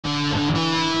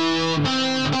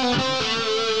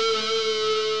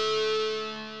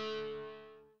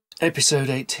Episode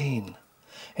 18.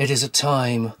 It is a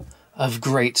time of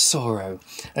great sorrow,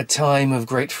 a time of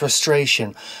great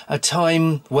frustration, a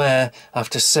time where,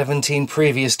 after 17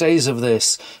 previous days of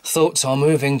this, thoughts are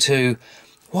moving to,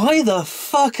 why the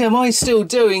fuck am I still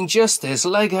doing just this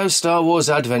LEGO Star Wars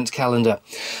Advent Calendar?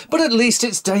 But at least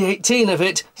it's day 18 of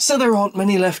it, so there aren't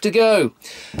many left to go.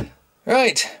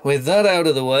 Right, with that out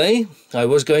of the way, I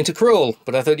was going to crawl,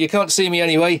 but I thought you can't see me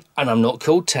anyway, and I'm not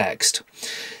called text.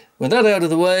 With that out of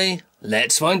the way,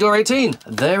 let's find door 18.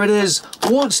 There it is.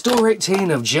 What's door 18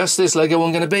 of just this LEGO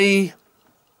one going to be?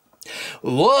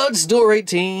 What's door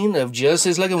 18 of just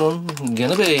this LEGO one going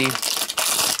to be?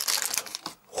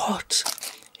 What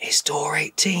is door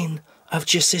 18 of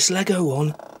just this LEGO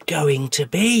one going to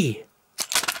be?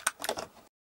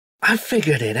 I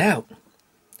figured it out.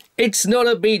 It's not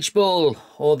a beach ball,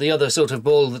 or the other sort of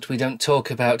ball that we don't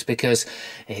talk about because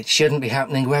it shouldn't be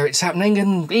happening where it's happening,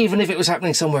 and even if it was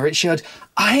happening somewhere it should,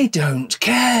 I don't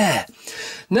care.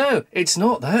 No, it's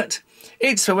not that.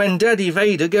 It's for when Daddy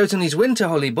Vader goes on his winter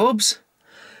hollybobs.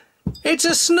 It's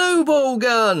a snowball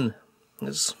gun.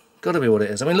 That's got to be what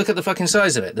it is. I mean, look at the fucking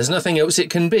size of it. There's nothing else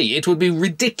it can be. It would be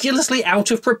ridiculously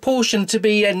out of proportion to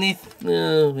be anything.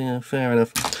 Oh, yeah, fair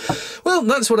enough. Well,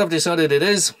 that's what I've decided it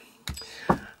is.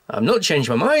 I've not changed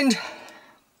my mind.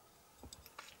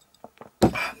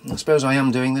 I suppose I am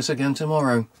doing this again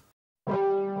tomorrow.